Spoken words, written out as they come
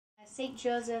St.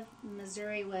 Joseph,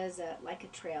 Missouri was like a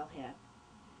trailhead.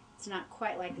 It's not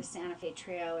quite like the Santa Fe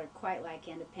Trail or quite like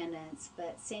Independence,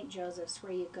 but St. Joseph's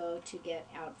where you go to get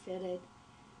outfitted.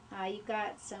 You've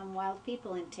got some wild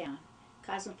people in town,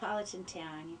 cosmopolitan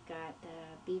town. You've got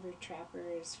beaver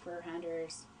trappers, fur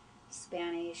hunters,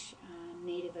 Spanish,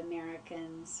 Native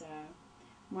Americans,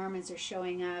 Mormons are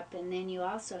showing up, and then you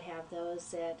also have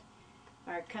those that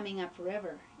are coming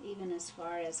upriver, even as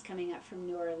far as coming up from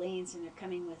New Orleans, and they're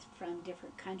coming from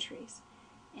different countries.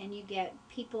 And you get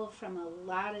people from a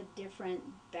lot of different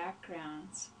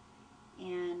backgrounds,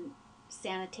 and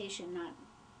sanitation not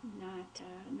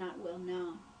well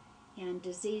known, and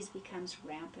disease becomes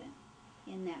rampant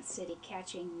in that city,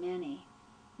 catching many,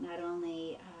 not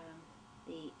only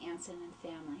the Anson and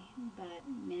family, but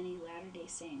many Latter-day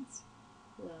Saints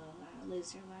will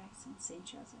lose their lives in St.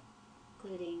 Joseph,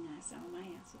 including some of my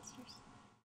ancestors.